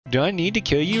Do I need to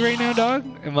kill you right now, dog?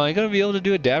 Am I gonna be able to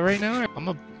do a dab right now? I'm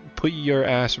gonna put your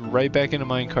ass right back into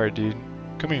minecart, dude.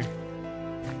 Come here.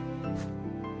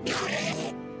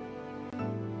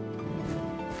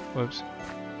 Whoops.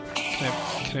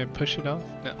 Can I push it off?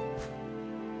 No.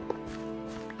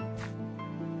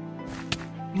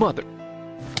 Mother.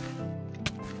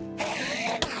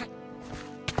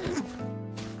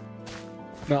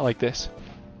 Not like this.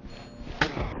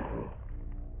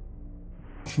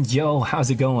 Yo, how's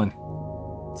it going?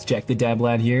 It's Jack the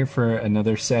DabLad here for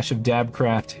another sesh of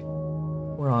dabcraft.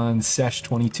 We're on sesh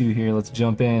 22 here, let's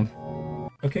jump in.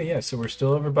 Okay, yeah, so we're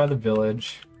still over by the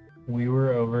village. We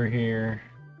were over here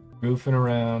goofing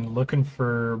around, looking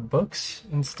for books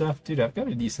and stuff. Dude, I've got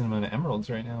a decent amount of emeralds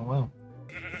right now, wow.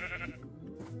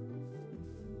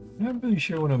 Not really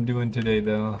sure what I'm doing today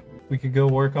though. We could go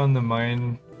work on the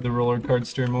roller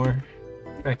coaster more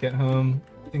back at home.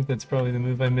 I think that's probably the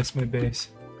move. I miss my base.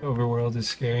 Overworld is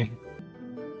scary.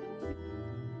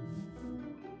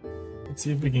 Let's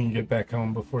see if we can get back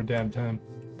home before dab time.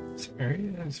 This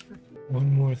area is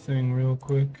one more thing real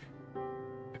quick.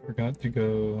 I forgot to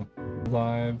go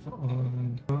live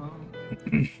on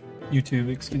YouTube,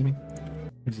 excuse me.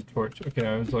 There's a torch. Okay,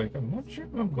 I was like, I'm not sure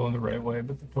if I'm going the right way,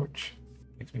 but the torch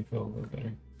makes me feel a little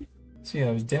better. So yeah,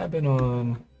 I was dabbing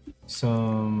on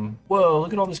some... Whoa,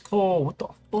 look at all this coal! What the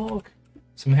fuck?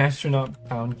 Some astronaut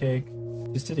pound cake.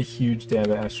 Just did a huge dab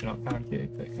of astronaut pound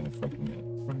cake. That kind of fucked me up.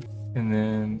 And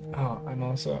then, oh, I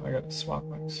got a swap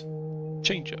mix.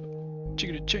 Change up.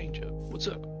 Chicken change up. What's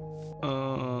up?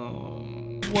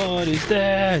 What is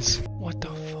this? What the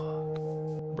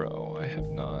fuck? Bro, I have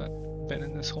not been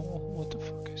in this hole. What the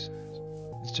fuck is this?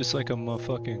 It's just like a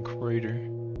motherfucking crater.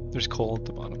 There's coal at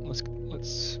the bottom. Let's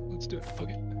do it. Fuck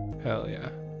it. Hell yeah.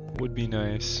 Would be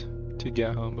nice to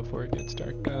get home before it gets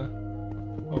dark.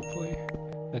 Hopefully.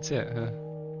 That's it, huh?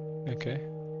 Okay.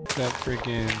 That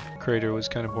freaking crater was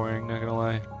kind of boring, not gonna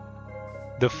lie.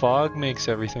 The fog makes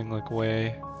everything look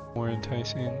way more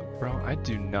enticing. Bro, I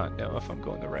do not know if I'm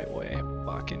going the right way.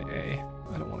 Fucking A.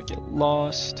 I don't want to get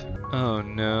lost. Oh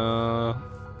no.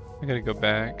 I gotta go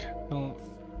back. Oh.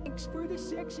 Thanks for the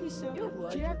sexy sub.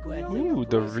 Ooh,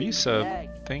 the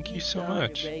resub. Thank you so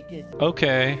much.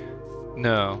 Okay.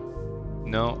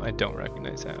 No, I don't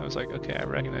recognize that. I was like, okay, I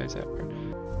recognize that part.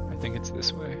 I think it's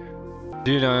this way.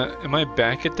 Dude, am I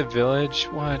back at the village?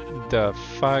 What the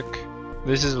fuck?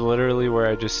 This is literally where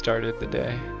I just started the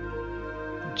day.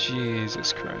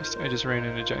 Jesus Christ, I just ran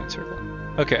in a giant circle.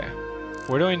 Okay,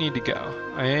 where do I need to go?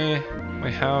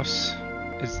 My house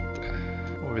is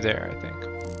over there, I think.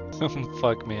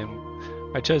 Fuck, man.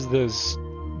 I chose the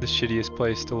shittiest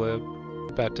place to live.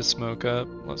 About to smoke up.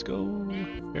 Let's go.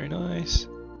 Very nice.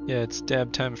 Yeah, it's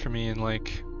dab time for me in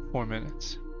like 4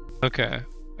 minutes. Okay,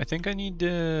 I think I need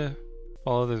to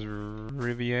follow this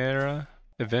Riviera.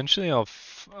 Eventually I'll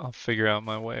figure out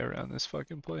my way around this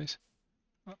fucking place.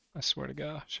 I swear to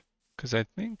gosh. Because I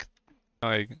think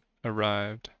I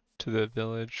arrived to the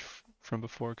village from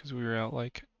before because we were out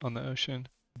like on the ocean.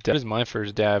 That is my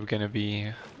first dab gonna be.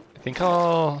 I think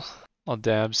I'll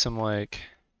dab some like,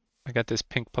 I got this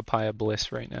pink papaya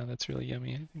bliss right now. That's really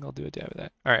yummy. I think I'll do a dab of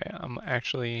that. Alright, I'm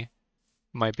actually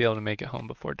might be able to make it home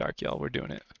before dark, y'all. We're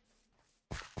doing it.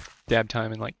 Dab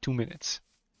time in like 2 minutes.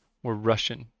 We're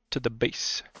rushing to the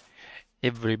base.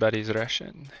 Everybody's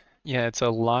rushing. Yeah, it's a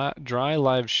lot dry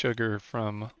live sugar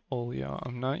from Olio.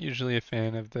 I'm not usually a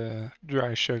fan of the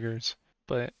dry sugars,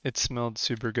 but it smelled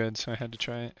super good, so I had to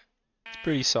try it. It's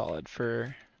pretty solid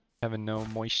for having no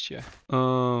moisture.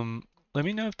 Let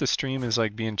me know if the stream is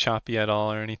like being choppy at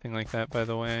all or anything like that, by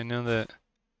the way. I know that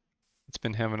it's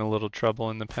been having a little trouble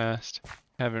in the past.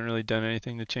 I haven't really done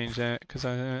anything to change that because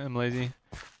I'm lazy.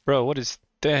 Bro, what is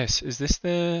this? Is this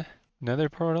the nether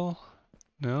portal?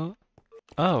 No?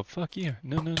 Oh, fuck you.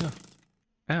 No.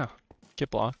 Ow. Get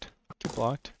blocked. Get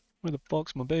blocked. Where the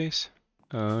fuck's my base?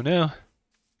 Oh no.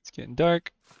 It's getting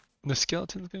dark. The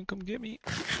skeleton's gonna come get me.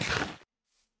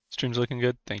 Stream's looking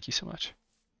good. Thank you so much.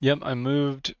 Yep, I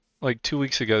moved like 2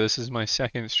 weeks ago. This is my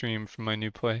second stream from my new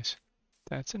place.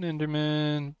 That's an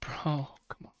Enderman. Bro,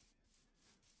 come on.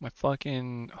 My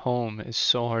fucking home is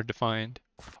so hard to find.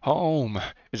 Home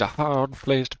is a hard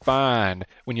place to find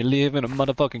when you live in a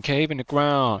motherfucking cave in the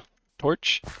ground.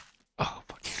 Torch? Oh,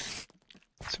 fuck.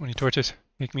 So many torches.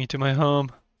 Make me to my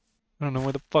home. I don't know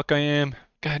where the fuck I am.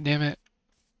 God damn it.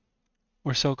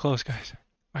 We're so close, guys.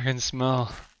 I can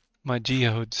smell my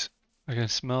geodes. I can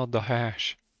smell the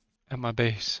hash at my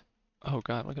base. Oh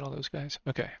god, look at all those guys.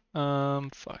 Okay.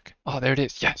 Fuck. Oh, there it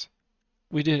is. Yes!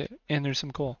 We did it. And there's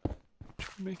some coal.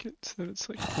 Try to make it so that it's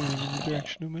like pointing in the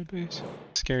direction of my base.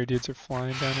 Scary dudes are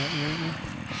flying down at me right now.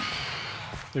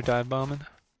 They're dive bombing.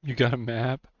 You got a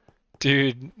map?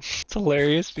 Dude, it's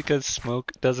hilarious because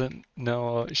Smoke doesn't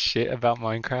know shit about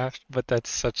Minecraft, but that's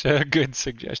such a good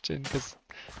suggestion because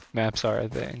maps are a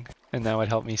thing. And that would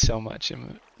help me so much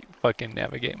in fucking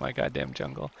navigate my goddamn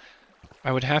jungle.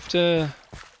 I would have to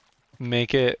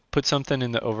put something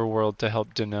in the overworld to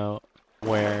help denote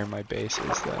where my base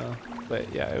is though.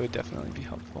 But yeah, it would definitely be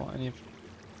helpful. I need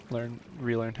to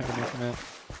relearn how to make a map.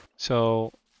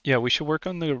 So yeah, we should work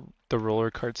on the roller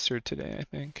coaster today, I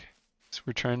think. So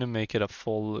we're trying to make it a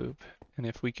full loop. And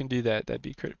if we can do that, that'd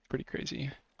be pretty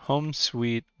crazy. Home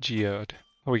sweet geode.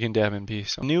 We can dab in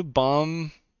peace. New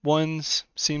bomb ones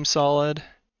seem solid.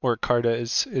 Or Carta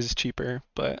is cheaper,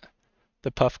 but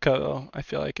the Puffco I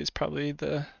feel like is probably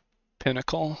the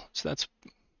pinnacle. So that's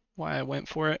why I went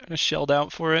for it. I shelled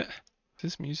out for it. Is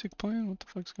this music playing? What the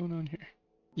fuck's going on here?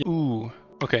 Yeah. Ooh.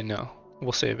 Okay, no.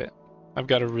 We'll save it. I've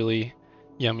got a really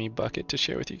yummy bucket to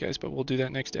share with you guys, but we'll do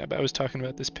that next dab. I was talking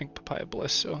about this pink papaya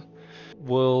bliss, so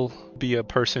we'll be a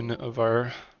person of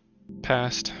our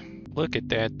past. Look at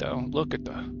that though. Look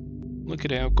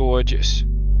at how gorgeous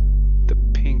the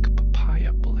pink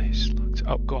papaya bliss looks.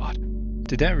 Oh god.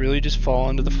 Did that really just fall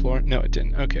onto the floor? No, it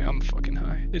didn't. Okay, I'm fucking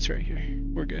high. It's right here.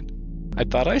 We're good. I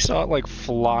thought I saw it like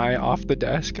fly off the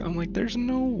desk. I'm like, there's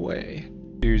no way.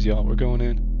 Here's y'all, we're going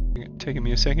in. Taking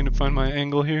me a second to find my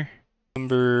angle here.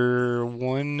 Number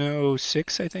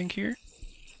 106, I think, here.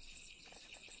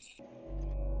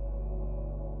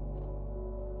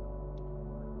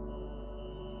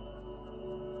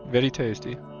 Very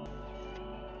tasty.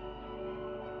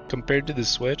 Compared to the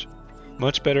Switch,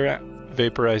 much better at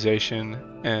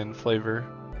vaporization and flavor.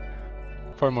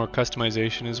 Far more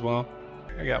customization as well.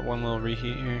 I got one little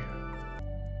reheat here.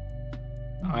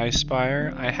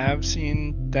 iSpire, I have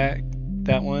seen that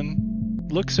one.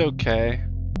 Looks okay.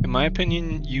 In my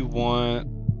opinion, you want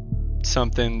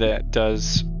something that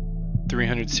does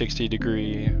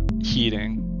 360-degree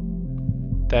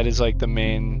heating. That is like the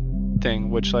main thing,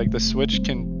 which like the Switch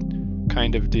can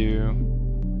kind of do,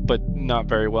 but not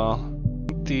very well.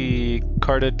 The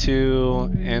Carta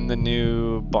 2 and the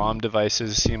new bomb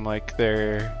devices seem like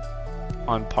they're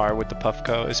on par with the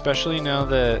Puffco, especially now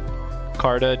that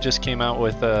Carta just came out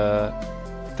with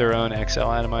their own XL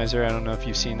atomizer. I don't know if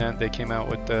you've seen that. They came out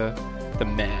with the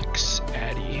Max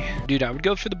Addy. Dude, I would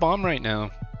go for the bomb right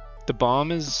now. The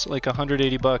bomb is like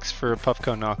 180 bucks for a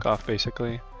Puffco knockoff,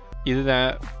 basically. Either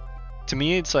that, to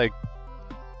me, it's like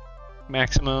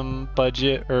maximum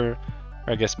budget, or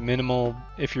I guess minimal.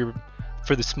 If you're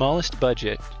for the smallest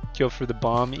budget, go for the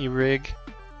bomb e-rig.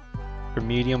 For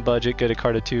medium budget, get a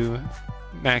Carta 2.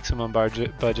 Maximum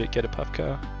budget, get a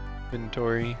Puffco.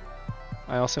 Inventory.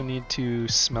 I also need to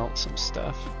smelt some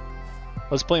stuff.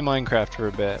 Let's play Minecraft for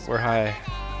a bit. We're high.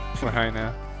 We're high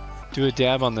now. Do a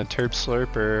dab on the Terp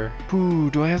Slurper.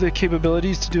 Ooh, do I have the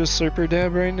capabilities to do a Slurper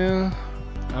dab right now?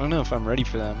 I don't know if I'm ready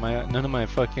for that. None of my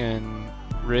fucking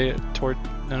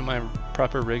none of my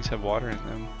proper rigs have water in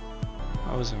them.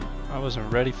 I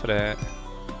wasn't ready for that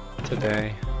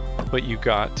today. But you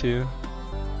got to.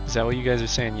 Is that what you guys are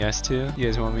saying yes to? You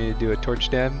guys want me to do a torch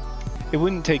dab? It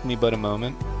wouldn't take me but a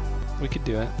moment. We could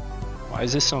do it. Why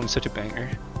is this song such a banger?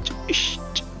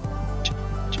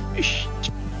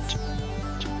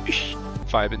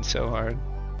 Vibing so hard.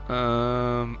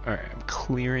 Alright, I'm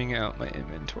clearing out my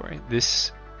inventory.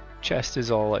 This chest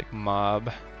is all like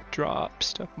mob drop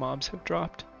stuff mobs have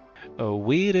dropped. Oh,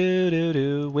 we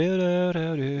do, we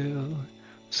do,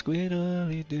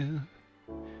 squiddly do.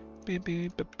 Beep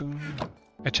beep boom.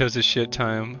 I chose a shit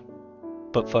time,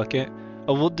 but fuck it.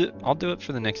 Oh, I'll do it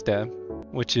for the next dab,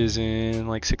 which is in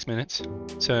like 6 minutes.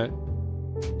 So,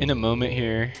 in a moment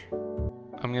here,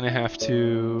 I'm gonna have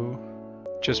to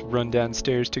just run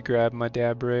downstairs to grab my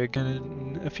dab rig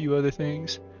and a few other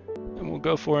things, and we'll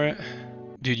go for it.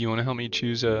 Dude, you want to help me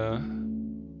choose a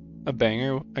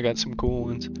banger? I got some cool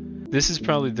ones. This is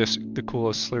probably the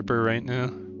coolest slurper right now.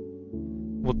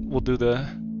 We'll do the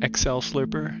XL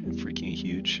slurper, freaking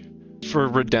huge. For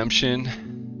redemption,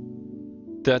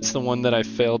 that's the one that I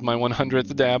failed my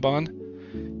 100th dab on.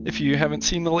 If you haven't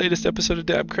seen the latest episode of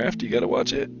DabCraft, you gotta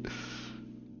watch it.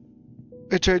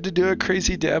 I tried to do a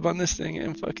crazy dab on this thing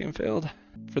and fucking failed.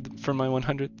 For my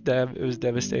 100th dab, it was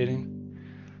devastating.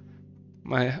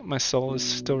 My soul is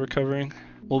still recovering.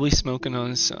 We'll be smoking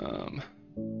on some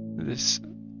this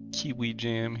kiwi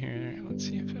jam here. Let's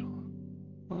see if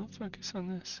will focus on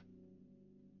this.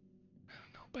 I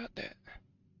don't know about that.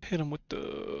 Hit him with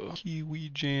the kiwi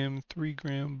jam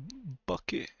 3-gram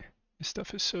bucket. This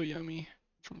stuff is so yummy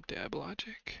from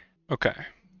DabLogic. Okay,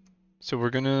 so we're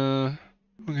gonna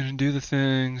do the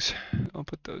things. I'll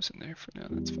put those in there for now.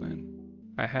 That's fine.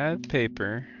 I have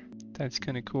paper. That's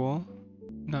kind of cool.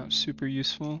 not super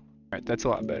useful. Alright, that's a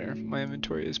lot better. My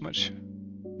inventory is much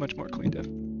more cleaned up.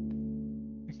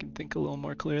 I can think a little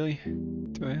more clearly.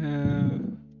 Do I have...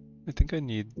 I think I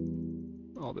need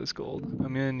all this gold.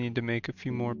 I'm gonna need to make a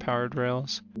few more powered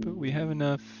rails, but we have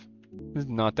enough. There's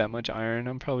not that much iron.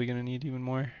 I'm probably gonna need even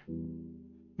more.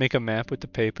 Make a map with the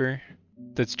paper.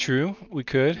 That's true. We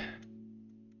could.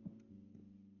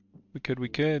 We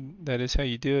could. That is how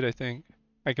you do it, I think.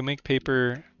 I can make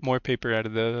paper, more paper out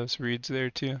of those reeds there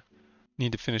too.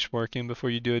 Need to finish working before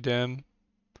you do a dab.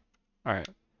 Alright.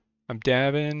 I'm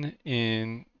dabbing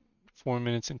in 4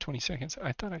 minutes and 20 seconds.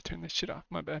 I thought I turned this shit off.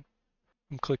 My bad.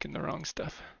 I'm clicking the wrong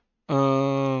stuff.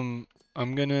 I'm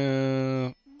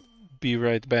gonna be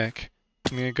right back.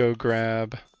 I'm gonna go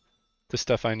grab the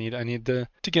stuff I need. I need to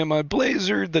get my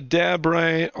blazer, the dab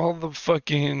right, all the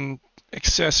fucking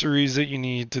accessories that you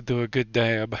need to do a good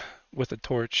dab with a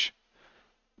torch.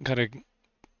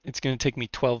 It's gonna take me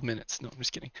 12 minutes. No, I'm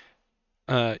just kidding.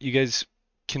 You guys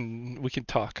we can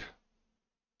talk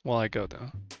while I go though.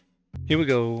 Here we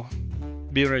go.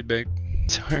 Be right back.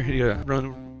 Sorry to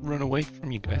run away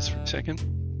from you guys for a second.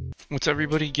 What's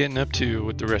everybody getting up to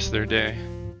with the rest of their day?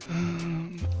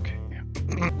 Okay.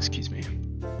 Excuse me.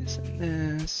 This and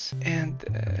this and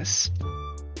this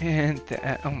and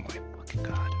that. Oh my fucking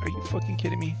god. Are you fucking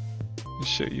kidding me? I'll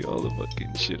show you all the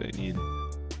fucking shit I need.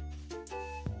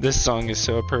 This song is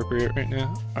so appropriate right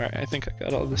now. Alright, I think I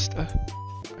got all this stuff.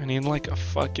 I need like a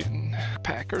fucking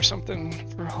pack or something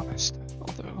for all this stuff.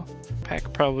 Although,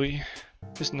 pack probably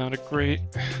is not a great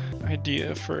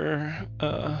idea for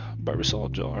a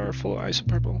barbasol jar full of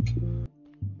isopurple.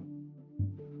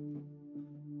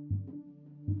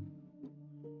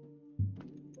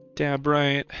 Dab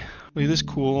right. Look at this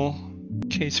cool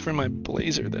case for my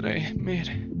blazer that I made.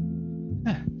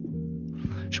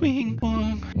 Swing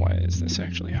on. Why is this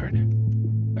actually hard?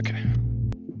 Okay.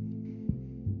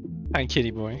 Hi,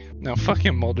 kitty boy. Now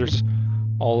fucking Mulder's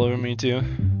all over me too.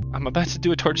 I'm about to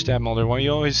do a torch dab, Mulder. Why are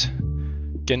you always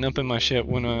getting up in my shit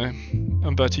when I'm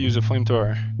about to use a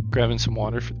flamethrower? Grabbing some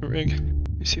water for the rig.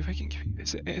 Let me see if I can give you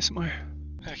guys the ASMR.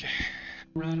 Okay.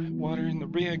 Water in the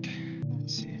rig.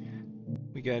 Let's see.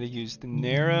 We gotta use the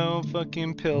narrow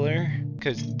fucking pillar,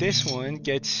 because this one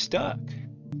gets stuck.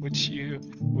 Which you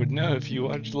would know if you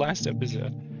watched the last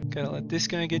episode. Gotta let this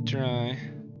guy get dry.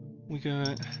 We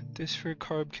got this for a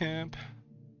carb cap.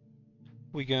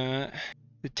 We got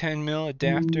the 10mm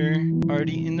adapter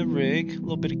already in the rig. A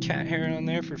little bit of cat hair on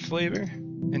there for flavor.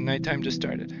 And nighttime just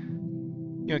started.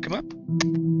 You wanna come up?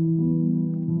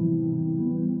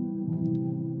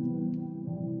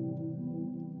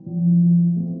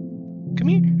 Come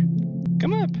here.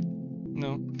 Come up.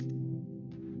 No.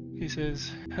 He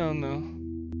says, hell no.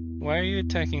 Why are you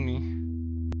attacking me?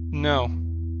 No.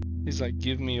 He's like,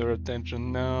 give me your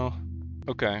attention now.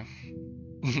 Okay.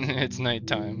 It's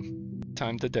nighttime.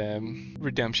 Time to dab.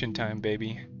 Redemption time,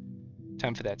 baby.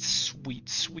 Time for that sweet,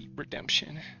 sweet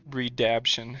redemption.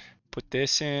 Redabtion. Put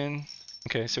this in.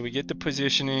 Okay, so we get the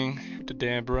positioning. The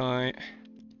dab right.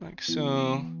 Like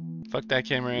so. Fuck that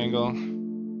camera angle.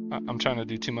 I'm trying to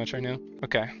do too much right now.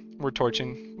 Okay. We're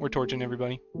torching. We're torching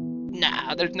everybody.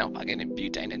 Nah, there's no fucking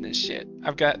butane in this shit.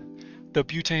 I've got the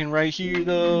butane right here,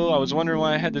 though. I was wondering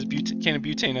why I had this can of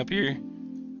butane up here.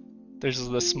 There's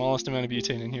the smallest amount of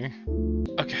butane in here.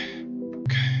 Okay.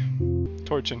 Okay.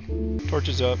 Torching. Torch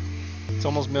is up. It's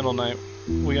almost middle night.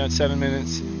 We got 7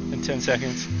 minutes and 10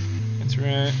 seconds. That's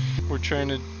right. We're trying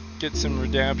to get some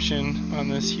redemption on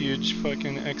this huge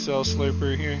fucking XL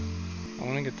slurper here. I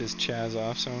want to get this Chaz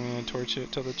off, so I'm going to torch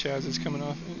it till the Chaz is coming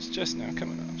off. It's just now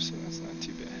coming off, so that's not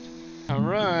too bad.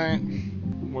 Alright.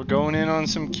 We're going in on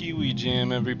some kiwi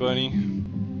jam, everybody.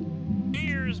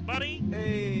 Cheers, buddy!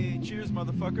 Hey, cheers,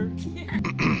 motherfucker.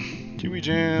 Kiwi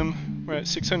jam. We're at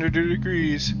 600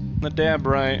 degrees. The dab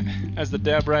right, as the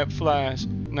dab right flies.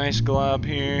 Nice glob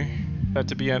here. About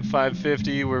to be at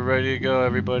 550. We're ready to go,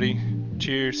 everybody.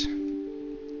 Cheers.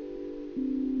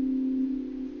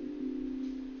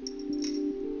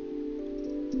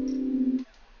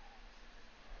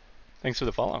 Thanks for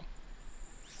the follow.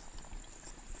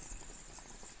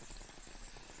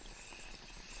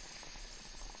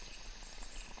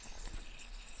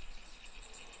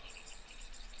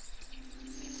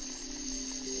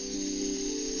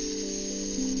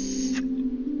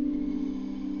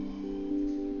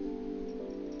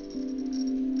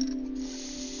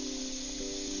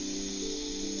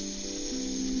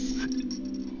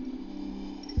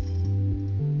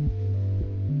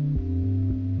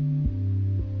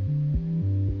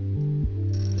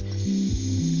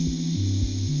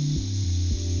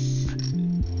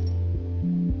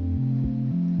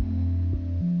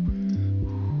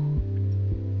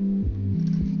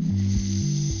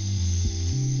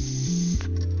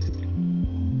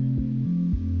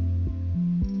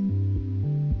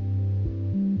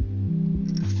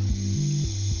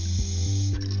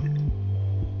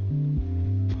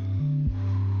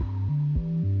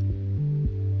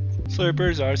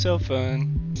 Slurpers are so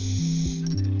fun.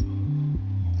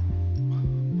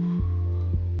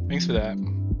 Thanks for that.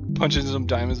 Punching some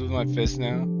diamonds with my fist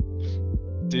now.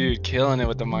 Dude, killing it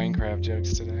with the Minecraft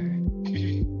jokes today.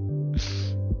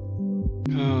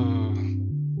 Oh,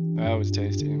 that was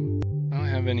tasty. I don't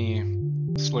have any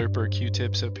Slurper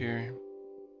Q-tips up here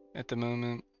at the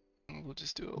moment. We'll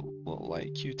just do a little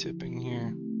light Q-tipping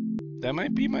here. That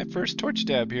might be my first torch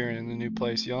dab here in the new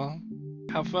place, y'all.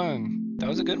 How fun. That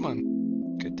was a good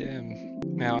one. Good dab.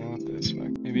 Now, I want this.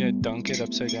 Maybe I dunk it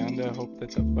upside down to hope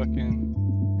that the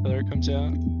fucking pillar comes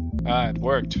out. Ah, it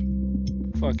worked.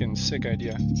 Fucking sick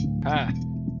idea. Ah,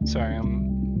 sorry,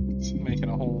 I'm making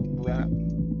a whole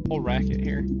racket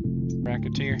here.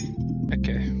 Racketeer.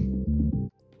 Okay.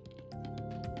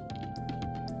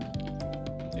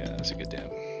 Yeah, that's a good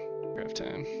dab. Craft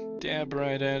time. Dab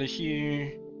right out of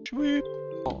here. Swoop.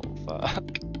 Oh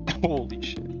fuck. Holy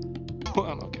shit. Oh,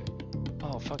 I'm okay.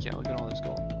 Oh fuck yeah, look at all this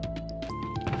gold.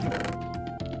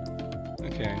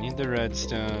 Okay, I need the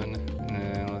redstone, and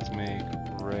then let's make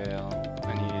rail.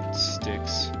 I need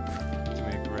sticks to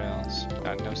make rails.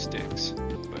 Got no sticks,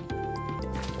 but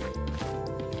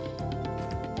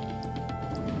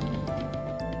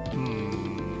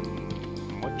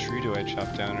what tree do I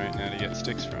chop down right now to get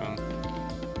sticks from?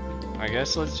 I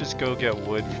guess let's just go get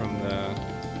wood from the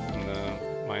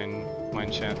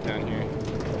mine shaft down here.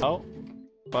 Oh,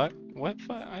 but what?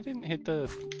 I didn't hit the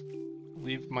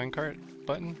leave minecart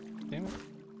button. Damn it.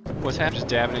 What's happening? Just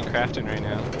dabbing and crafting right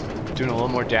now. Doing a little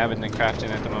more dabbing than crafting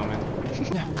at the moment.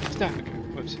 No, stop. Okay,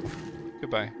 whoops.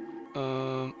 Goodbye.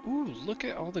 Ooh, look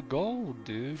at all the gold,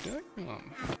 dude.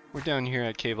 Damn. We're down here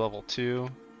at cave level 2,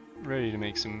 ready to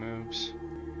make some moves.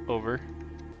 Over.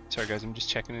 Sorry guys, I'm just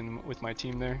checking in with my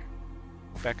team there.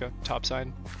 Back up, top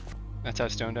side. That's how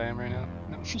stoned I am right now.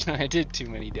 No, I did too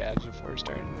many dabs before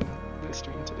starting the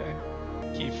stream today.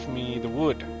 Give me the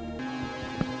wood.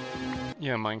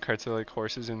 Yeah, minecarts are like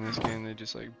horses in this game. They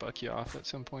just like buck you off at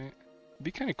some point. It'd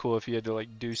be kind of cool if you had to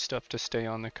like do stuff to stay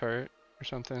on the cart or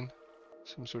something.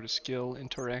 Some sort of skill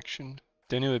interaction.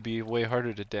 Then it would be way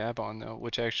harder to dab on though,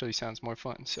 which actually sounds more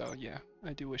fun. So yeah,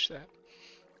 I do wish that.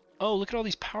 Oh, look at all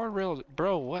these power rails.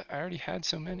 Bro, what? I already had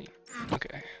so many.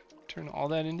 Okay, turn all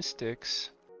that into sticks.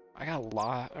 I got a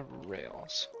lot of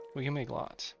rails. We can make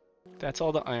lots. That's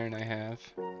all the iron I have.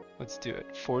 Let's do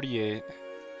it. 48.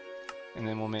 And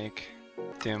then we'll make...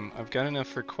 Damn, I've got enough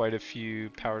for quite a few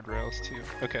powered rails too.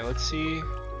 Okay, let's see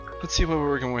what we're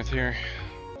working with here.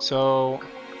 So,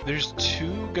 there's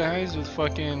 2 guys with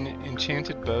fucking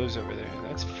enchanted bows over there.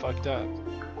 That's fucked up.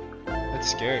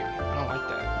 That's scary. I don't like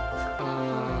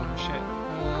that. Shit.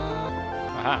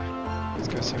 Aha! Let's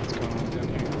go see what's going on down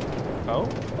here. Oh?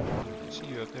 I see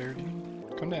you up there,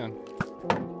 dude. Come down.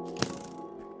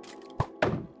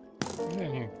 Come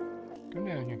down here. Come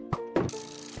down here.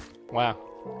 Wow.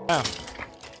 Wow.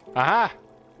 Aha!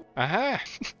 Aha!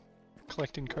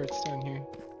 Collecting carts down here.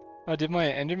 Oh, did my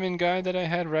Enderman guy that I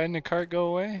had riding a cart go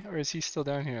away? Or is he still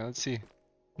down here? Let's see.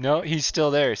 No, he's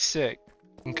still there. Sick.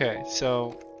 Okay,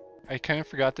 so I kind of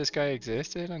forgot this guy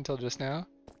existed until just now.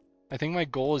 I think my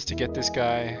goal is to get this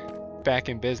guy back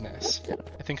in business.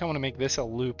 I think I want to make this a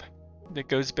loop that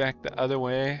goes back the other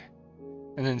way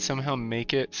and then somehow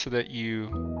make it so that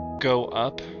you go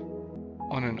up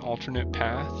on an alternate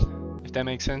path. If that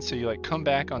makes sense, so you like come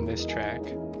back on this track,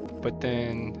 but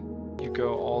then you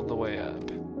go all the way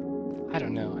up. I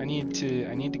don't know. I need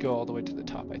to go all the way to the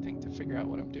top, I think, to figure out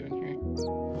what I'm doing here.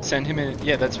 Send him in.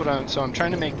 Yeah, that's what so I'm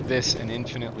trying to make this an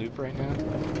infinite loop right now,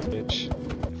 which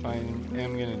if I am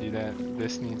gonna do that,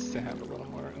 this needs to have a little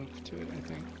more oomph to it, I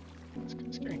think. It's kind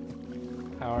of scary.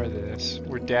 Power this.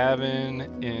 We're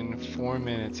dabbing in 4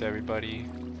 minutes, everybody,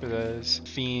 for those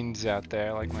fiends out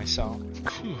there like myself.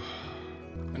 Whew.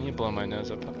 I need to blow my nose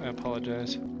up. I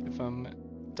apologize if I'm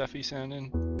Duffy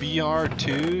sounding.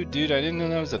 VR2? Dude, I didn't know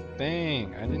that was a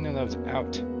thing. I didn't know that was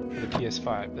out for the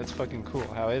PS5. That's fucking cool.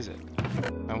 How is it?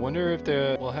 I wonder if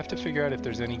we'll have to figure out if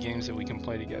there's any games that we can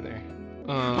play together.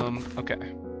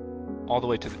 Okay. All the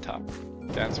way to the top.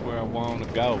 That's where I want to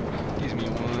go. Give me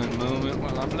one moment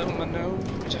while I blow my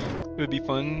nose. It would be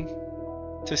fun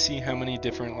to see how many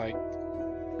different, like,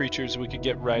 creatures we could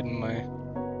get riding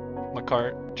my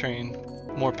cart, train.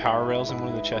 More power rails in one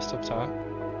of the chests up top.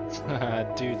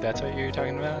 Dude, that's what you're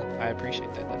talking about? I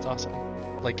appreciate that. That's awesome.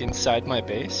 Like inside my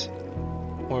base?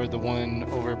 Or the one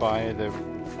over by the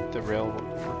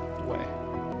railway?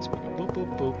 Let's go boop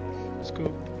boop boop. Let's go.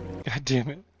 God damn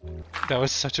it. That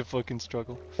was such a fucking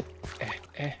struggle.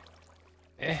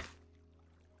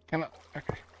 Come on.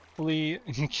 Okay. Hopefully,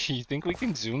 you think we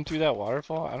can zoom through that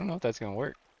waterfall? I don't know if that's gonna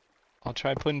work. I'll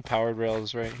try putting powered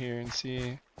rails right here and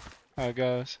see how it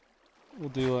goes. we'll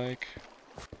do like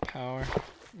power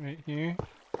right here.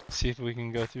 See if we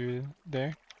can go through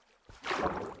there.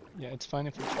 Yeah, it's fine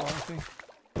if we fall, I think.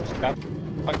 Stop.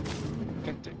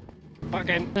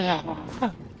 Fucking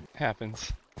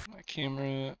happens. My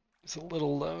camera is a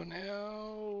little low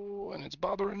now, and it's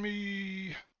bothering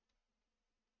me.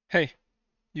 Hey,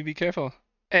 you be careful.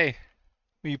 Hey,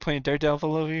 are you playing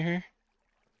Daredevil over here?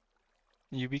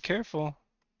 You be careful.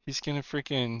 He's gonna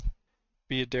freaking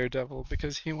be a daredevil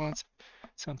because he wants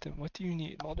something. What do you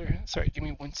need, Mulder? Sorry, give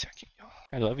me 1 second, y'all.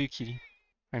 I love you, kitty.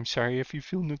 I'm sorry if you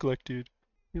feel neglected.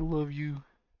 I love you.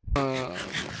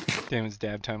 Damn, it's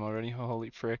dab time already. Holy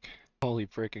frick. Holy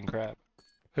frickin' crap.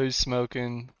 Who's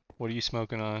smoking? What are you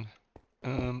smoking on?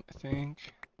 I think.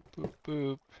 Boop,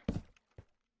 boop.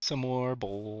 Some more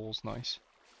bowls. Nice.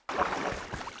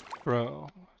 Bro.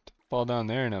 Fall down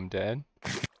there and I'm dead.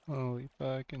 Holy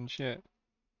fucking shit.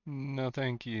 No,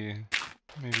 thank you.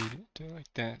 Maybe do it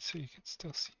like that so you can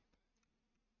still see.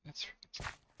 That's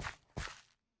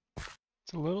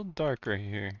it's a little dark right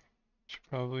here. Should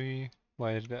probably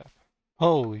light it up.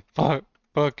 Holy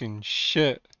fucking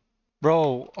shit.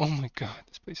 Bro, oh my god,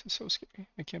 this place is so scary.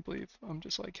 I can't believe I'm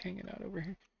just like hanging out over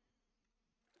here.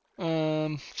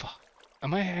 Fuck.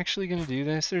 Am I actually gonna do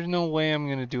this? There's no way I'm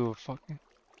gonna do a fucking...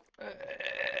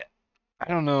 I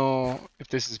don't know if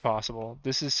this is possible.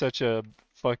 This is such a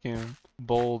fucking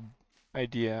bold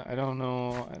idea. I don't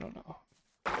know.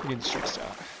 I'm getting stressed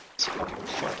out. So I'm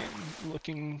fucking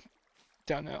looking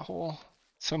down that hole.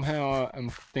 Somehow I'm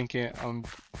thinking I'm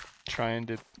trying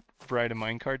to ride a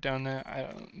minecart down that. I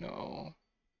don't know.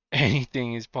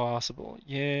 Anything is possible.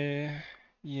 Yeah.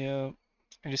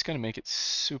 I just gotta make it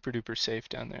super duper safe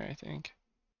down there, I think.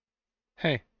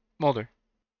 Hey, Mulder.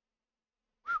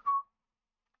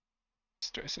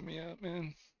 Stressing me out,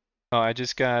 man. Oh, I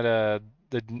just got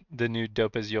the new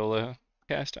Dope as Yola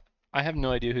cast. I have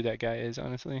no idea who that guy is,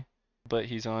 honestly, but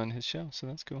he's on his show, so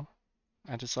that's cool.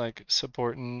 I just like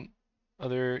supporting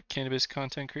other cannabis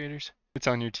content creators. It's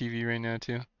on your TV right now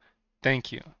too.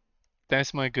 Thank you.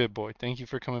 That's my good boy. Thank you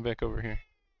for coming back over here.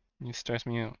 You stress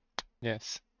me out.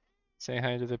 Yes. Say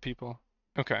hi to the people.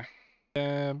 Okay.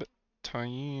 Dab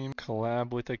time.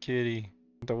 Collab with a kitty.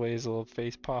 The way his little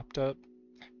face popped up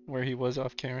where he was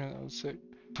off camera, that was sick.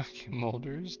 Fucking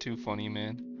Mulder is too funny,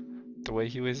 man. The way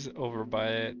he was over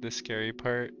by the scary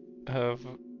part of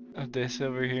this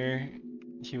over here,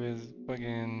 he was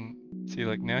fucking... See,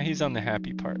 like, now he's on the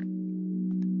happy part.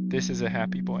 This is a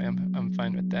happy boy, I'm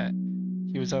fine with that.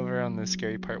 He was over on the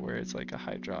scary part where it's like a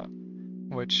high drop,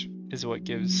 which is what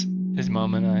gives his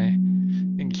mom and I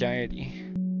anxiety.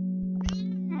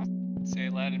 Say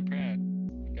it loud and proud.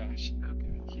 Gosh,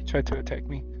 okay. He tried to attack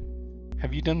me.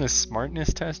 Have you done the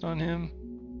smartness test on him?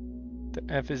 The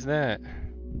F is that?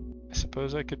 I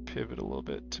suppose I could pivot a little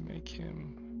bit to make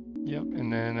him... Yep,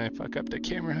 and then I fuck up the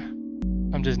camera.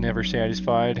 I'm just never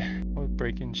satisfied with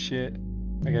breaking shit.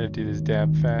 I gotta do this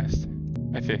dab fast.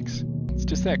 I fix. It's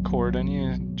just that cord. I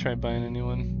need to try buying a new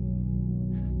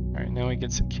one. Alright, now we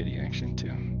get some kitty action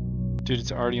too. Dude,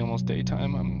 it's already almost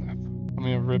daytime. I'm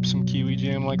gonna rip some kiwi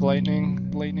jam like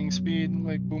lightning speed,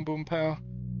 like boom boom pow,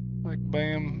 like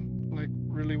bam. Like,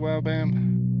 really wow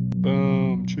bam.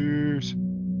 Boom, cheers.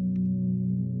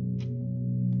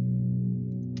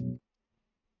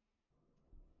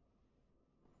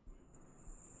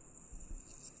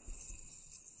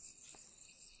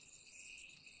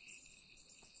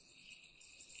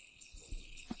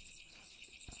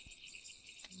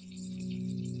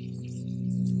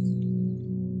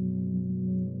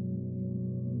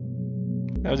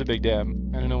 That was a big dab.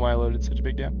 I don't know why I loaded such a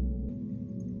big dab.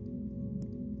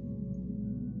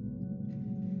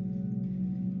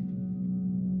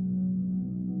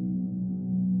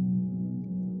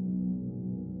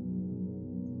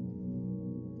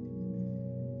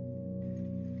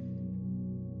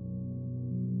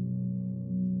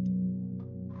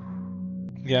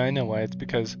 Yeah, I know why. It's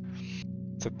because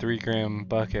it's a 3 gram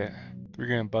bucket. 3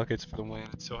 gram buckets for the win.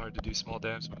 It's so hard to do small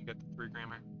dabs when you get the 3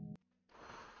 grammer.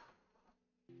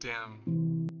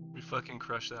 Damn. We fucking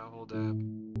crushed that whole dab.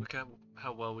 Look at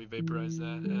how well we vaporized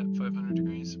that at 500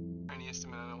 degrees. Tiniest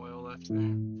amount of oil left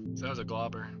there. So that was a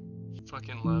globber.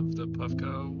 Fucking love the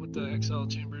Puffco with the XL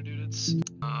chamber, dude. It's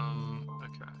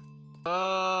okay.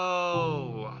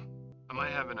 Oh, I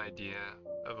might have an idea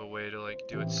of a way to like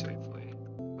do it safely.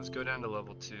 Let's go down to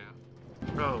level 2.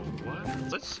 Bro,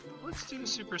 what? Let's do a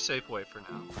super safe way for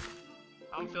now.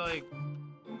 I don't feel like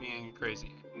being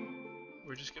crazy.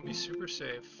 We're just gonna be super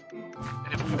safe.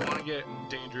 And if we want to get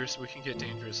dangerous, we can get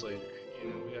dangerous later. You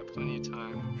know, we have plenty of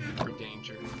time for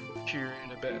danger. Here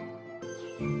in a bit.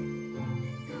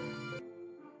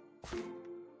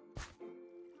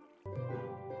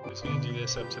 just gonna do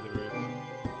this up to the roof, and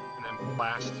then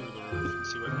blast through the roof and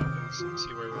see what happens, and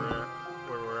see where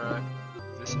we're at.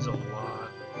 This is a lot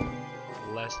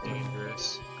less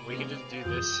dangerous. We can just do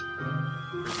this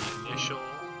for the initial,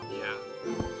 yeah.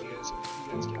 You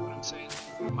guys get what I'm saying?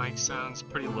 Mic sounds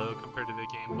pretty low compared to the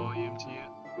game volume to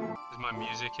you. Is my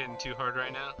music hitting too hard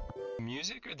right now?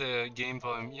 Music or the game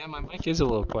volume? Yeah, my mic is a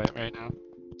little quiet right now.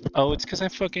 Oh, it's because I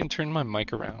fucking turned my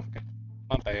mic around.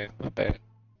 My bad, my bad.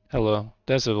 Hello,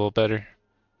 that's a little better.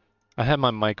 I had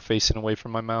my mic facing away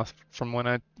from my mouth from when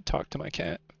I talked to my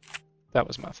cat. That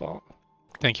was my fault.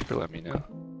 Thank you for letting me know.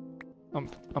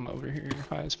 I'm over here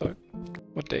high as fuck.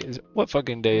 What day is it? What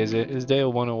fucking day is it? It's day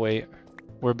 108.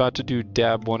 We're about to do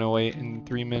Dab 108 in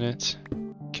 3 minutes.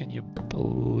 Can you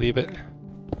believe it?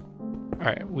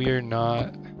 Alright, we're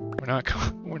not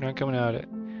coming out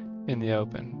in the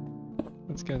open.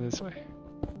 Let's go this way.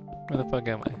 Where the fuck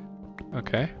am I?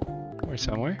 Okay. We're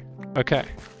somewhere. Okay.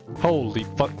 Holy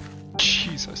fuck.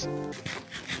 Jesus.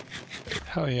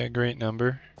 Hell yeah, great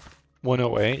number.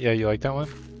 108. Yeah, you like that one?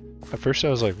 At first I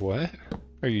was like, what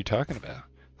are you talking about?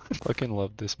 I fucking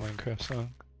love this Minecraft song.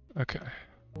 Okay.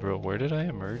 Bro, where did I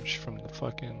emerge from the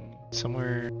fucking...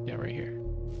 somewhere... yeah, right here.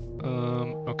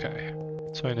 Okay.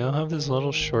 So I now have this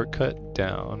little shortcut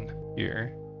down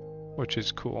here, which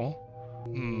is cool.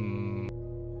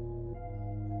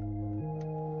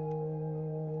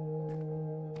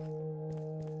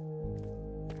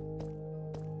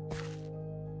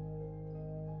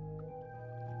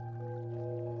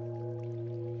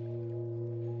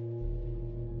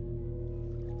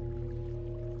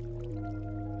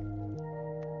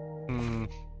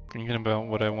 Thinking about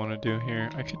what I want to do here.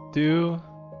 I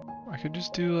could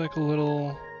just do like a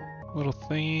little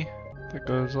thingy that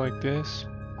goes like this,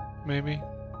 maybe.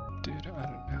 Dude, I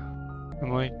don't know.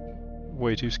 I'm like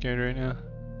way too scared right now.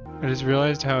 I just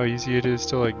realized how easy it is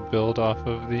to like build off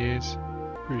of these.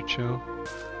 Pretty chill.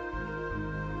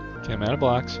 Okay, I'm out of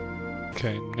blocks.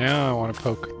 Okay, now I want to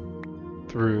poke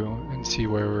through and see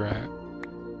where we're at.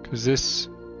 Cause this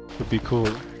would be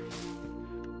cooler.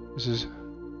 This is...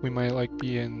 we might like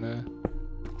be in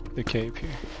the cave here.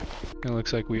 It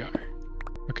looks like we are.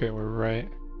 Okay, we're right.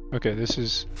 Okay,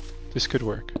 this could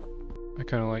work. I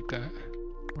kind of like that.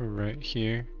 We're right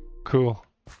here. Cool.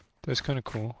 That's kind of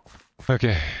cool.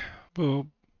 Okay. Boop.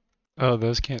 Oh,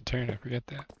 those can't turn. I forget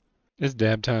that. It's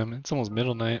dab time. It's almost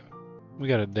middle night. We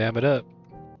gotta dab it up.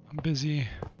 I'm busy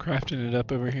crafting it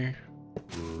up over here.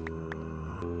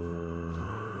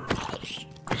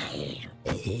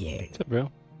 What's up, bro?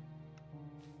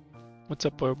 What's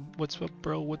up, bro? What's up,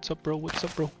 bro? What's up, bro? What's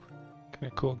up, bro?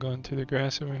 Kinda cool going through the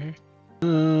grass over here.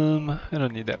 I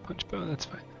don't need that punch bow, that's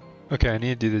fine. Okay, I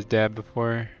need to do this dab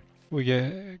before we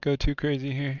go too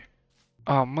crazy here.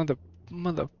 Oh,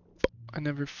 I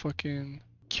never fucking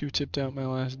Q-tipped out my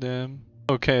last dab.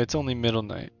 Okay, it's only middle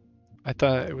night. I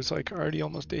thought it was like already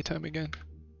almost daytime again.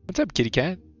 What's up, kitty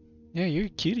cat? Yeah, you're a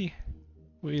cutie.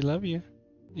 We love you.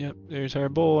 Yep, there's our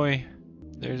boy.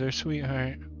 There's our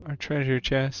sweetheart. Our treasure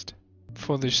chest.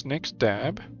 For this next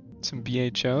dab, some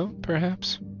BHO,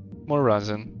 perhaps? More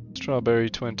resin. Strawberry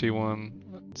 21.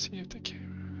 Let's see if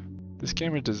this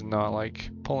camera does not like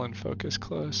pull in focus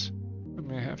close. I'm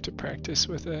gonna have to practice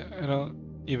with it. I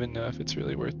don't even know if it's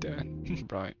really worth doing.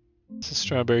 Right. This is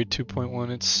strawberry 2.1.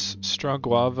 It's straw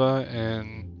guava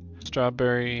and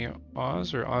strawberry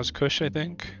Oz or Oz Kush, I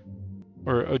think.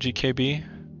 Or OGKB,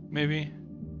 maybe?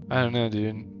 I don't know,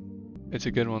 dude. It's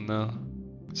a good one though.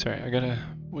 Sorry,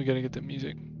 we gotta get the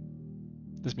music.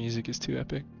 This music is too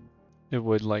epic. It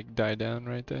would like die down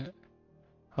right there.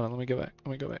 Hold on, let me go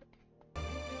back.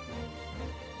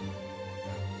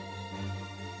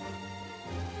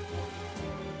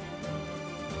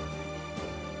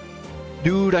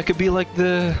 Dude, I could be like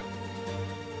the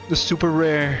super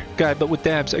rare guy, but with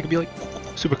dabs. I could be like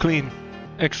super clean,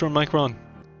 extra micron.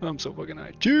 I'm so fucking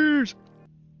high. Cheers!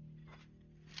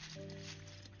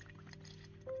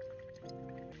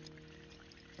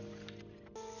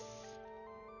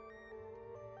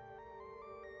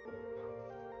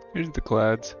 Here's the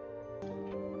clouds.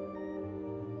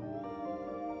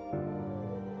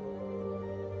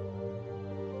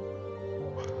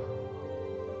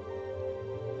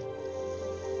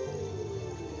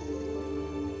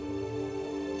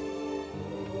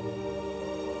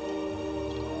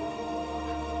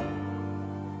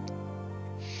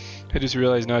 I just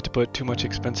realized not to put too much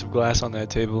expensive glass on that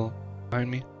table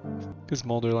behind me, because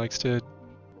Mulder likes to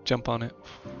jump on it.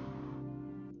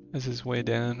 This is way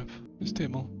down this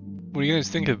table. What do you guys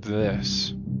think of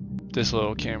this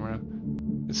little camera?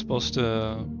 It's supposed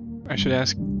to... I should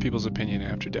ask people's opinion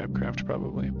after dabcraft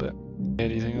probably, but yeah,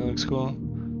 do you think it looks cool?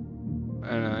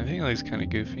 don't know, I think it looks kind of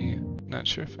goofy. Not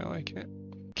sure if I like it.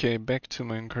 Okay, back to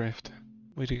Minecraft.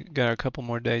 We got a couple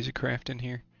more days of crafting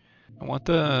here. I want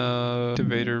the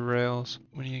activator rails.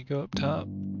 When you go up top,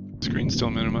 screen still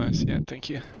minimized. Yeah, thank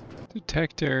you.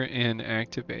 Detector and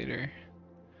activator.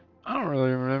 I don't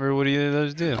really remember what either of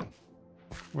those do.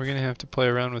 We're gonna have to play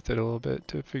around with it a little bit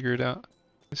to figure it out.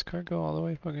 Does car go all the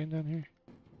way fucking down here?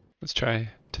 Let's try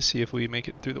to see if we make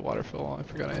it through the waterfall. I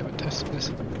forgot I haven't tested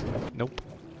this. Nope.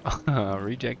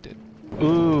 Rejected.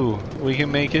 Ooh, we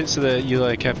can make it so that you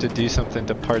like have to do something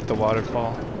to part the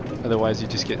waterfall. Otherwise you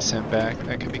just get sent back.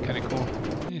 That could be kind of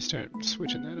cool. You start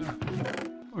switching that up.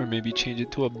 Or maybe change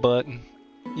it to a button.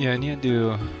 Yeah, I need to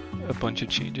do a bunch of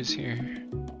changes here.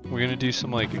 We're gonna do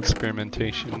some like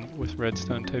experimentation with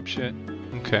redstone type shit.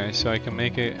 Okay, so I can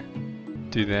make it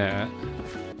do that.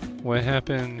 What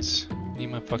happens? I need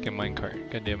my fucking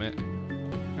minecart. God damn it.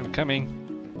 I'm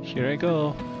coming. Here I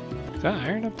go. Is that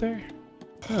iron up there?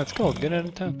 Oh, it's cold. Get out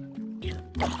of town.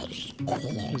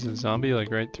 There's a zombie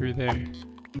like right through there.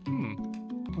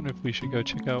 Wonder if we should go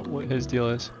check out what his deal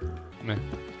is. Meh.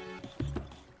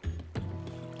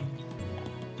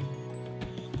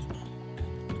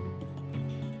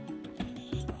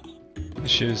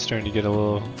 This shit is starting to get a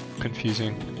little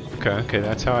confusing. Okay,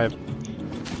 that's how I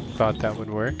thought that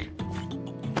would work.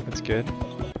 That's good.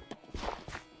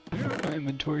 My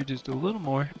inventory just a little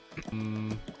more.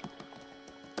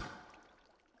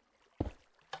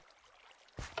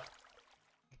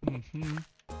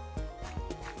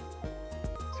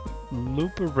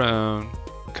 Loop around,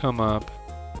 come up,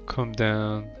 come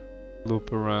down,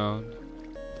 loop around.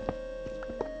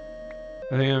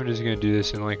 I think I'm just gonna do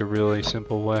this in like a really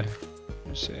simple way.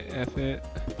 Just say F it.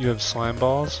 You have slime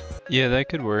balls? Yeah, that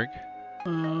could work.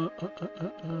 Well,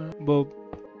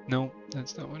 no,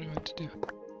 that's not what I meant to do.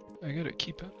 I gotta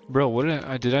keep it. Bro, what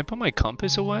did I put my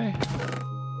compass away?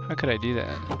 How could I do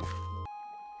that?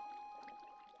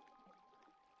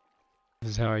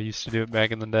 This is how I used to do it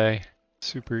back in the day.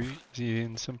 Super easy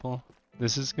and simple.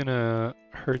 This is gonna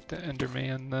hurt the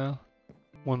Enderman though.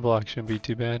 One block shouldn't be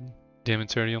too bad. Damn,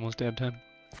 it's already almost dab time.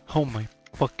 Oh my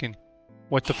fucking...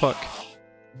 What the fuck?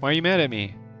 Why are you mad at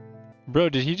me? Bro,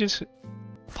 did he just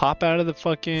pop out of the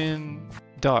fucking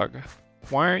dog?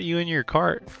 Why aren't you in your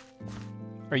cart?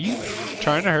 Are you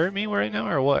trying to hurt me right now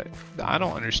or what? I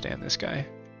don't understand this guy.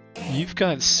 You've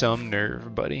got some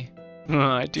nerve, buddy.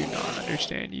 I do not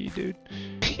understand you, dude.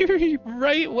 You're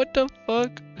right, what the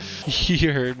fuck?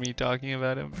 You heard me talking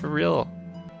about him, for real.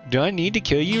 Do I need to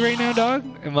kill you right now, dog?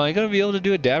 Am I gonna be able to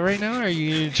do a dab right now, or are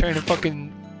you trying to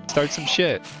fucking start some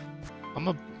shit? I'm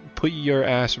gonna put your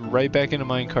ass right back into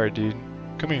minecart, dude.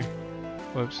 Come here.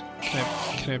 Whoops.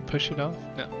 Can I push it off?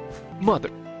 No. Mother.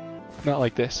 Not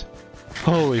like this.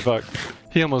 Holy fuck.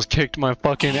 He almost kicked my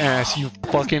fucking ass, you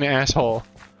fucking asshole.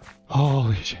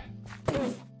 Holy shit.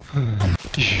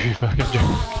 You fucking jerk.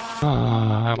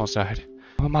 Oh, I almost died.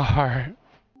 Oh, my heart.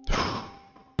 Oh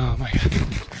my god.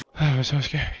 That was so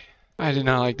scary. I did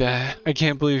not like that. I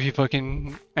can't believe he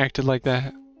fucking acted like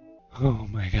that. Oh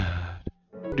my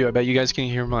god. Dude, I bet you guys can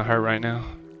hear my heart right now.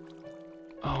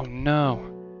 Oh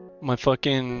no. My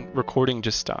fucking recording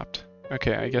just stopped.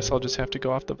 Okay, I guess I'll just have to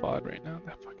go off the VOD right now.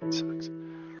 That fucking sucks.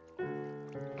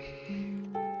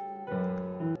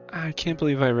 I can't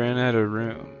believe I ran out of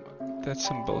room. That's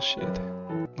some bullshit.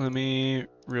 Let me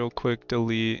real quick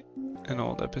delete an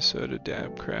old episode of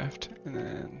DabCraft and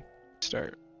then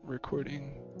start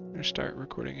recording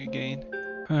again.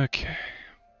 Okay.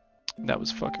 That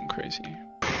was fucking crazy.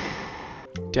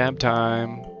 Dab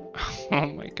time. Oh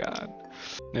my god.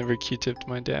 Never Q-tipped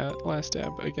my last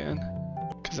dab again.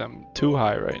 Cause I'm too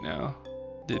high right now.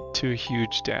 Did 2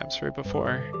 huge dabs right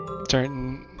before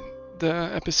starting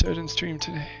the episode and stream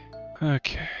today.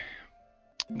 Okay.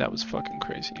 That was fucking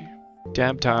crazy.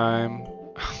 Dab time.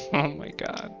 Oh my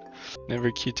god.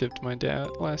 Never Q-tipped my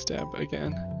last dab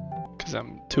again. Cause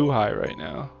I'm too high right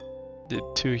now. Did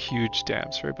 2 huge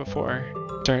dabs right before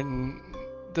starting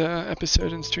the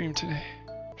episode and stream today.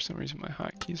 For some reason my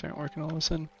hotkeys aren't working all of a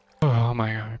sudden. Oh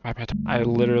my god. I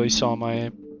literally saw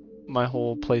my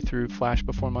whole playthrough flash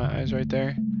before my eyes right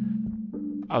there.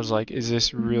 I was like, is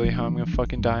this really how I'm gonna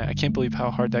fucking die? I can't believe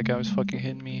how hard that guy was fucking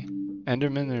hitting me.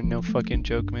 Endermen, they're no fucking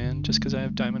joke, man. Just because I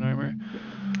have diamond armor.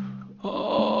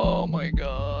 Oh my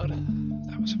god.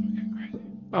 That was fucking crazy.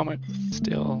 Oh my.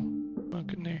 Still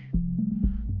smoking there.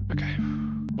 Okay.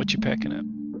 What you packing up?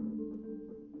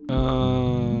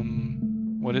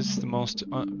 What is the most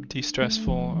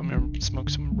de-stressful? I'm gonna smoke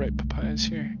some ripe papayas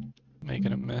here.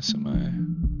 Making a mess of my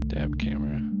dab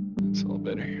camera. It's a little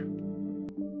better.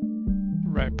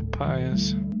 Ripe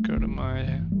papayas. Go to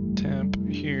my temp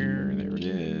here. There it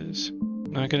is.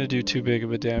 Not gonna do too big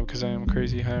of a dab because I am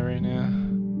crazy high right now.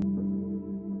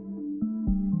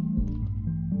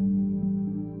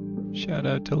 Shout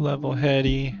out to Level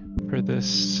Heady for this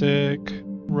sick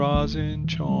rosin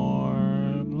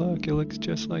charm. Look, it looks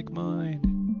just like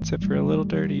mine. Except for a little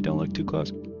dirty, don't look too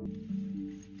close. I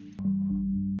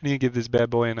need to give this bad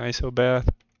boy an ISO bath.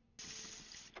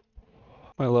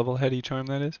 My Level Heady charm,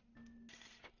 that is.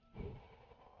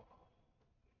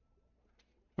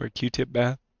 Or a Q-tip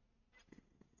bath.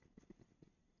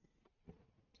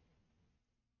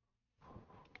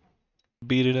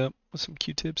 Beat it up with some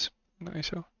Q-tips and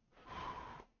ISO.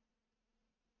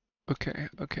 Okay.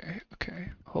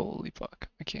 Holy fuck.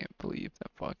 I can't believe that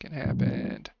fucking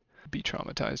happened. Be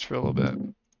traumatized for a little bit.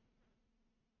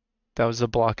 That was the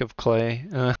block of clay.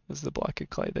 That was the block of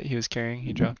clay that he was carrying.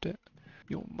 He dropped it.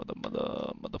 Yo, mother.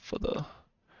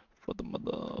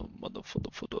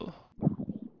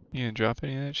 You gonna drop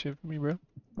any of that shit for me, bro?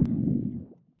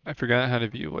 I forgot how to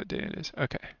view what day it is.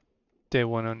 Okay. Day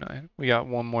 109. We got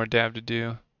one more dab to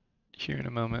do here in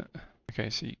a moment. Okay,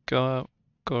 so you go up,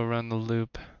 go around the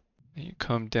loop, and you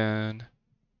come down,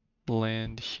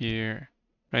 land here.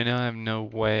 Right now I have no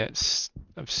way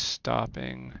of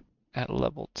stopping at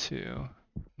level 2.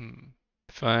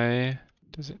 If I,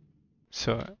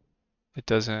 so it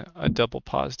doesn't, a double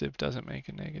positive doesn't make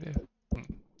a negative.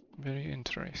 Very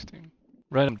interesting.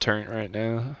 Random turn right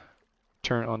now.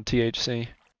 Turn on THC.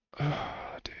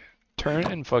 Oh, dude. Turn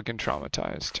and fucking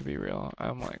traumatized, to be real.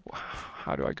 I'm like, wow,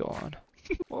 how do I go on?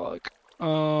 Fuck.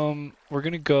 We're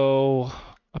gonna go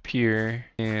up here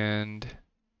and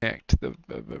connect the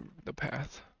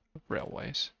path of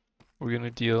railways. We'll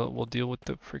deal with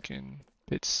the freaking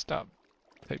pit stop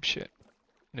type shit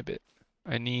in a bit.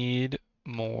 I need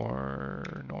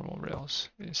more normal rails.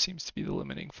 It seems to be the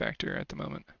limiting factor at the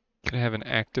moment. Could have an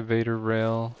activator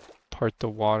rail part the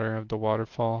water of the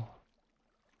waterfall.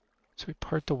 So we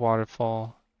part the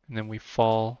waterfall and then we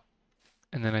fall,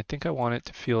 and then I think I want it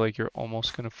to feel like you're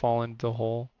almost gonna fall into the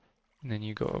hole, and then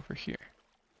you go over here.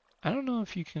 I don't know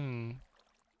if you can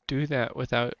do that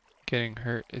without getting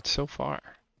hurt. It's so far.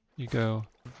 You go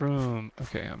vroom.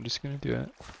 Okay, I'm just gonna do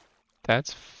it.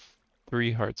 That's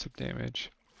 3 hearts of damage.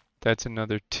 That's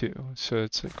another 2. So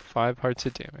it's like 5 hearts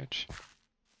of damage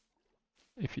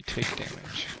if you take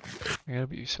damage. I gotta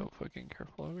be so fucking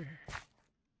careful over here.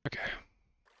 Okay.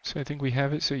 So I think we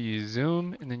have it, so you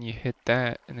zoom, and then you hit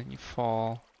that, and then you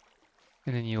fall,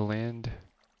 and then you land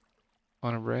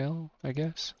on a rail, I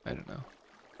guess? I don't know.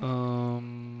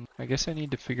 I guess I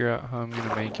need to figure out how I'm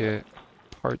gonna make it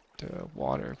part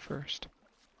water first.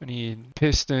 I need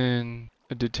piston,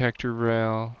 a detector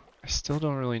rail. I still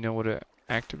don't really know what an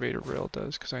activator rail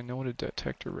does, because I know what a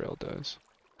detector rail does,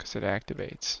 because it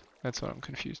activates. That's what I'm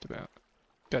confused about.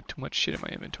 Got too much shit in my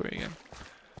inventory again.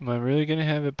 Am I really gonna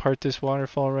have it part this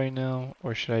waterfall right now,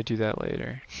 or should I do that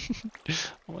later?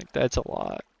 I'm like, that's a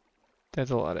lot.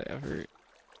 That's a lot of effort.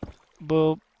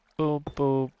 Boop, boop,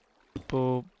 boop,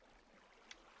 boop,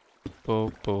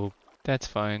 boop, boop. That's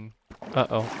fine.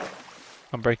 Uh-oh.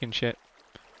 I'm breaking shit.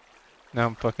 Now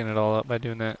I'm fucking it all up by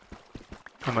doing that.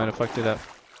 I might have fucked it up.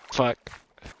 Fuck.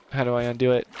 How do I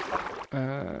undo it?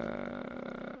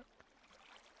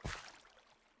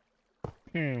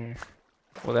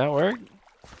 Will that work?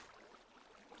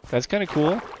 That's kind of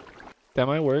cool. That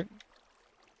might work.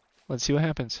 Let's see what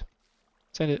happens.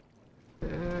 Send it.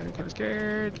 I'm kind of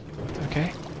scared.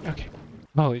 Okay.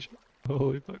 Holy shit.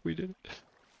 Holy fuck, we did it.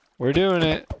 We're doing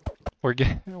it. We're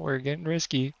getting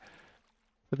risky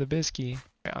for the bisky.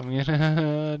 I'm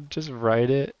gonna just ride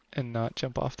it and not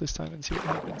jump off this time and see what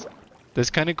happens.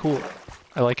 That's kind of cool.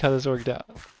 I like how this worked out.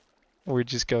 We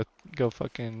just go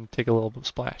fucking take a little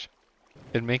splash.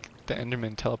 It'd make the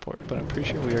Enderman teleport, but I'm pretty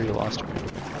sure we already lost our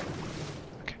Enderman.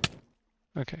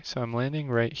 Okay, so I'm landing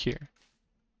right here.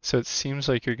 So it seems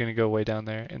like you're gonna go way down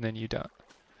there, and then you don't.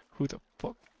 Who the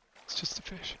fuck? It's just a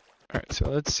fish. Alright, so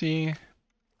let's see.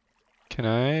 Can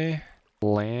I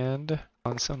land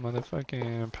on some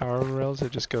motherfucking power rails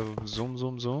that just go zoom,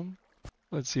 zoom, zoom?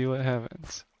 Let's see what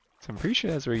happens. So I'm pretty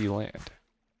sure that's where you land.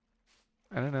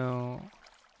 I don't know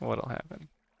what'll happen.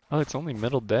 Oh, it's only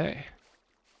middle day.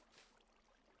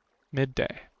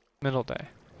 Midday. Middle day.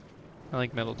 I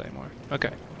like middle day more.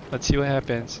 Okay, let's see what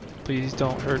happens. Please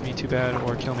don't hurt me too bad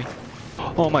or kill me.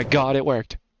 Oh my god, it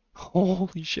worked.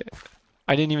 Holy shit.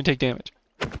 I didn't even take damage.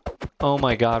 Oh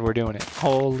my god, we're doing it.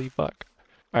 Holy fuck.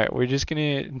 Alright, we're just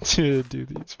gonna do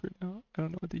these for now. I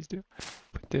don't know what these do.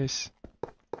 Put this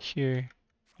here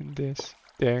and this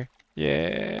there.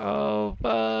 Yeah. Oh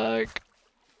fuck.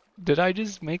 Did I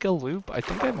just make a loop? I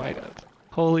think I might have.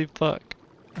 Holy fuck.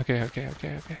 Okay.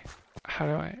 How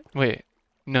do I? Wait.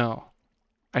 No.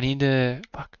 I need to,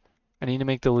 fuck. I need to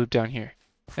make the loop down here.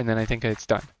 And then I think it's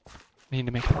done. I need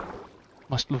to make it.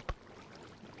 Must loop.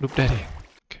 Loop daddy.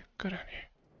 Okay, go down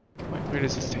here. Wait, where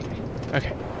does this take me?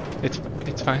 Okay,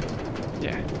 it's fine.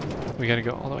 Yeah, we gotta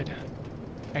go all the way down.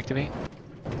 Activate.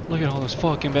 Look at all those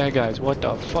fucking bad guys. What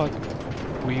the fuck?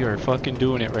 We are fucking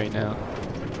doing it right now.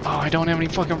 Oh, I don't have any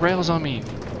fucking rails on me.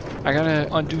 I gotta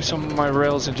undo some of my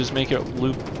rails and just make it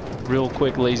loop real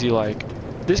quick, lazy like.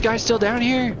 This guy's still down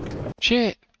here?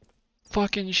 Shit.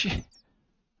 Fucking shit.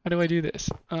 How do I do this?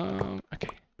 Okay.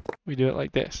 We do it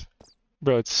like this.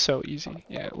 Bro, it's so easy.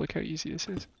 Yeah, look how easy this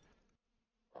is.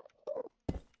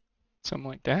 Something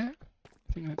like that.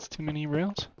 I think that's too many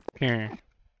rails. Here.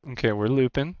 Okay, we're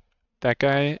looping. That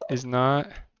guy is not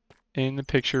in the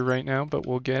picture right now, but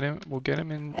we'll get him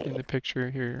in the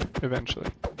picture here eventually.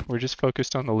 We're just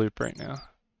focused on the loop right now.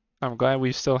 I'm glad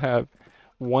we still have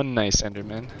one nice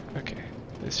Enderman. Okay,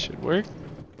 this should work.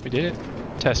 We did it.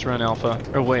 Test run alpha.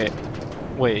 Or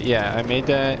wait, yeah, I made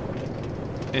that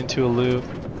into a loop.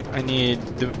 I need,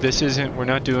 we're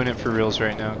not doing it for reals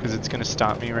right now because it's gonna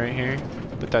stop me right here,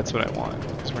 but that's what I want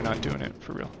because we're not doing it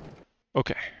for real.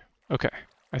 Okay,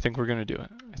 I think we're gonna do it.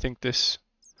 I think this,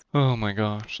 oh my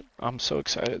gosh, I'm so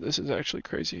excited. This is actually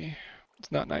crazy. It's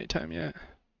not nighttime yet.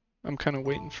 I'm kind of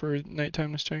waiting for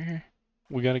nighttime to start here.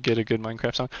 We gotta get a good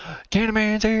Minecraft song.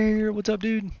 Candyman's here! What's up,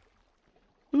 dude?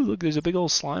 Ooh, look, there's a big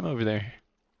old slime over there.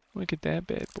 Look at that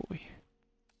bad boy.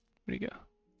 Where'd he go?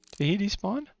 Did he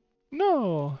despawn?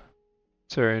 No!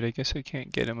 It's alright, I guess I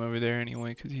can't get him over there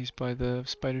anyway because he's by the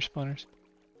spider spawners.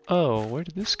 Oh, where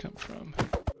did this come from?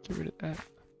 Get rid of that.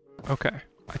 Okay,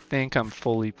 I think I'm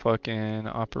fully fucking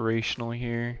operational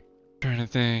here. Trying to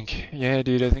think. Yeah,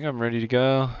 dude, I think I'm ready to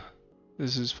go.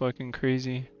 This is fucking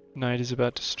crazy. Night is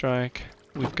about to strike.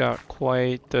 We've got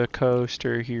quite the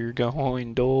coaster here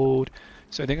going, dude.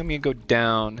 So I think I'm gonna go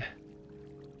down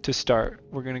to start.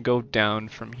 We're gonna go down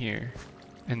from here.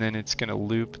 And then it's gonna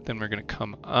loop, then we're gonna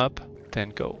come up, then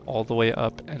go all the way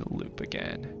up and loop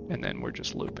again. And then we're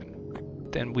just looping.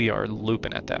 Then we are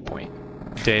looping at that point.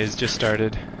 Day has just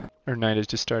started, or night has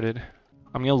just started.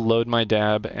 I'm gonna load my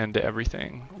dab and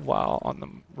everything while on the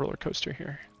roller coaster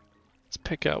here. Let's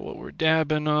pick out what we're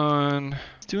dabbing on.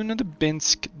 Let's do another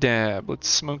Binsk dab. Let's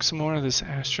smoke some more of this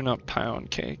astronaut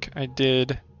pound cake. I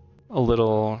did a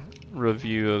little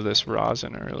review of this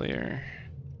rosin earlier.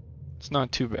 It's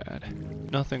not too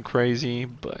bad. Nothing crazy,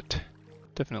 but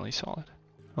definitely solid.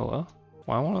 Hello?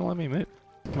 Why won't it let me move?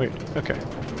 Weird. Okay.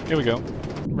 Here we go.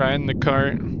 Riding the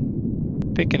cart.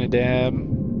 Picking a dab.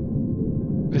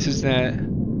 This is that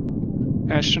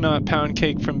astronaut pound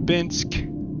cake from Binsk.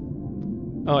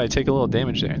 Oh, I take a little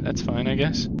damage there. That's fine, I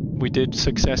guess. We did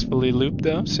successfully loop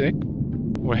though. Sick.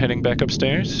 We're heading back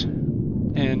upstairs.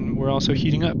 And we're also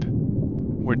heating up.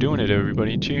 We're doing it,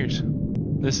 everybody. Cheers.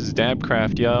 This is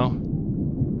dabcraft, yo.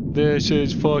 This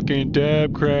is fucking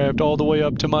dabcraft all the way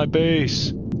up to my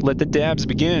base. Let the dabs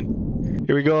begin.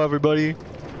 Here we go, everybody.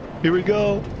 Here we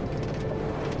go.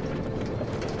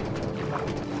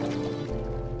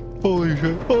 Holy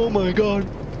shit. Oh my god.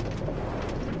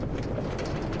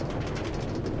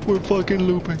 We're fucking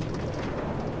looping.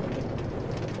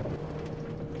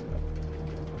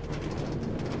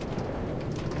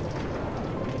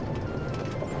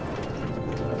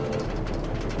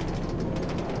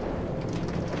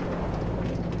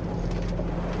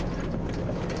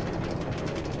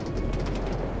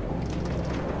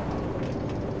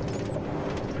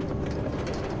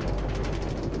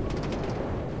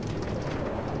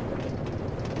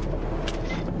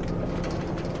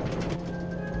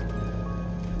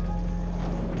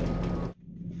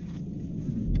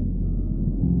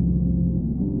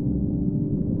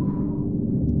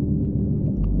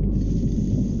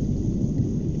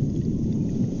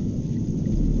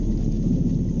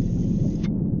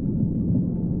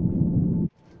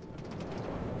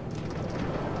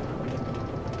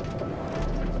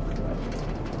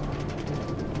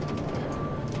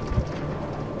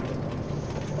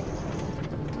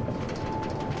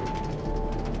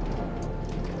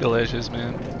 Delicious,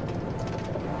 man.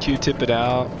 Q-tip it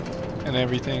out and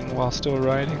everything while still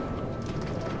riding.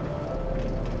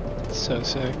 So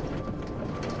sick.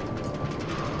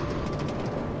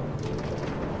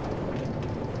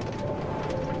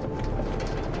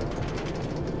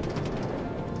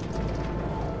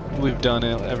 We've done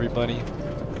it, everybody.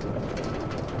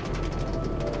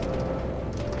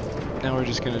 Now we're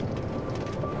just gonna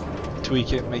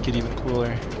tweak it, make it even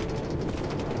cooler.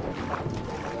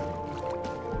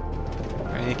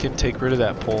 You can take rid of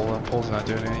that pole. That pole's not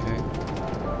doing anything.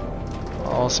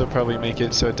 I'll also probably make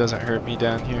it so it doesn't hurt me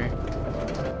down here.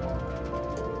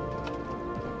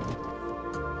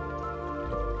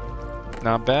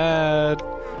 Not bad.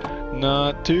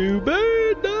 Not too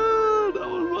bad. No, that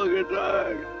was fucking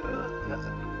dark.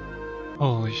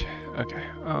 Holy shit. Okay.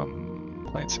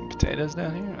 Plant some potatoes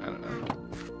down here. I don't know.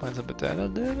 Plant some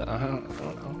potatoes, dude. I don't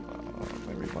know.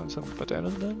 Maybe plant some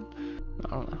potatoes, dude. I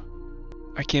don't know.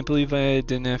 I can't believe I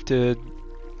didn't have to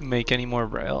make any more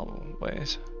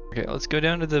railways. Okay, let's go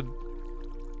down to the.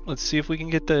 Let's see if we can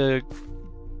get our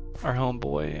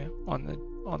homeboy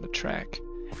on the track.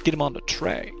 Get him on the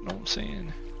track. You know what I'm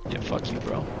saying? Yeah, fuck you,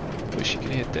 bro. Wish you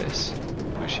could hit this.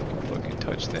 Wish you could fucking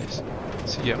touch this.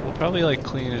 So yeah, we'll probably like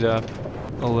clean it up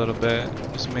a little bit.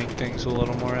 Just make things a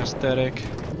little more aesthetic.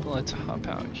 Let's hop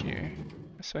out here.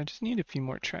 So I just need a few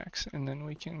more tracks and then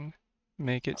we can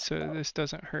make it so this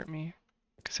doesn't hurt me.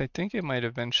 Because I think it might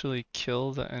eventually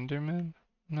kill the Enderman.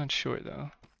 I'm not sure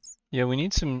though. Yeah, we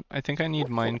need some, I think I need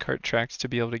minecart tracks to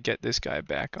be able to get this guy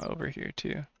back over here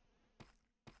too.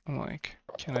 I'm like,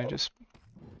 can I just...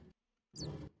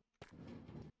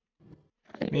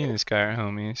 Me and this guy are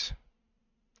homies.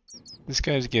 This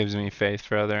guy just gives me faith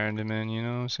for other Endermen, you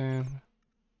know what I'm saying?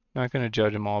 Not gonna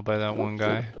judge them all by that one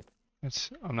guy.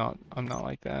 I'm not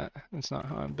like that. That's not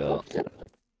how I'm built.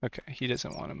 Okay, he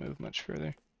doesn't want to move much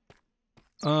further.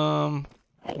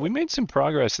 We made some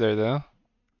progress there though.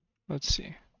 Let's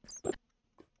see.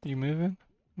 You moving?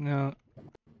 No.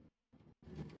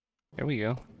 There we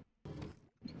go.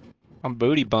 I'm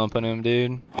booty bumping him,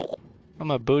 dude. I'm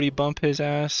gonna booty bump his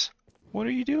ass. What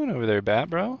are you doing over there, Bat,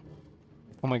 bro?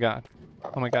 Oh my god.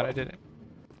 Oh my god, I did it.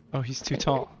 Oh, he's too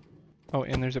tall. Oh,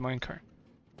 and there's a minecart.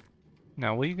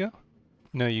 Now will you go?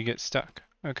 No, you get stuck.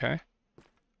 Okay.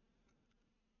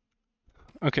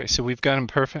 Okay, so we've got him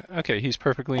perfect. Okay, he's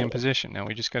perfectly in position. Now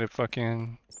we just gotta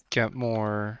fucking get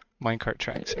more minecart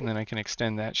tracks, and then I can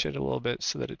extend that shit a little bit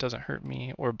so that it doesn't hurt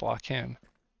me or block him.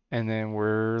 And then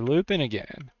we're looping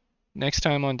again. Next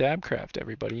time on DabCraft,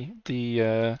 everybody.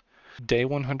 The day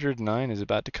 109 is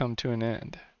about to come to an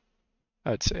end.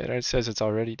 I'd say it. It says it's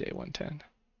already day 110.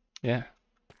 Yeah,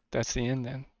 that's the end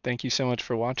then. Thank you so much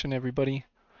for watching, everybody.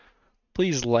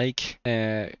 Please like,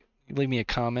 leave me a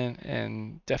comment,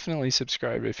 and definitely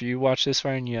subscribe. If you watch this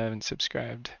far and you haven't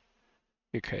subscribed,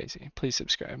 you're crazy. Please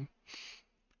subscribe.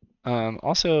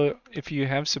 Also, if you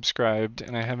have subscribed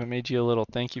and I haven't made you a little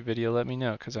thank you video, let me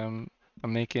know, because I'm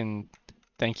making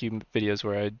thank you videos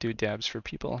where I do dabs for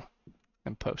people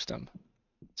and post them.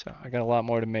 So I got a lot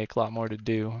more to make, a lot more to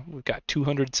do. We've got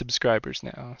 200 subscribers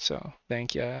now, so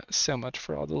thank you so much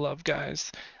for all the love,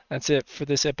 guys. That's it for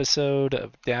this episode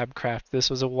of DabCraft. This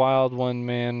was a wild one,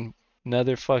 man.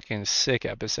 Another fucking sick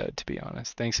episode, to be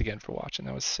honest. Thanks again for watching.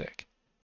 That was sick.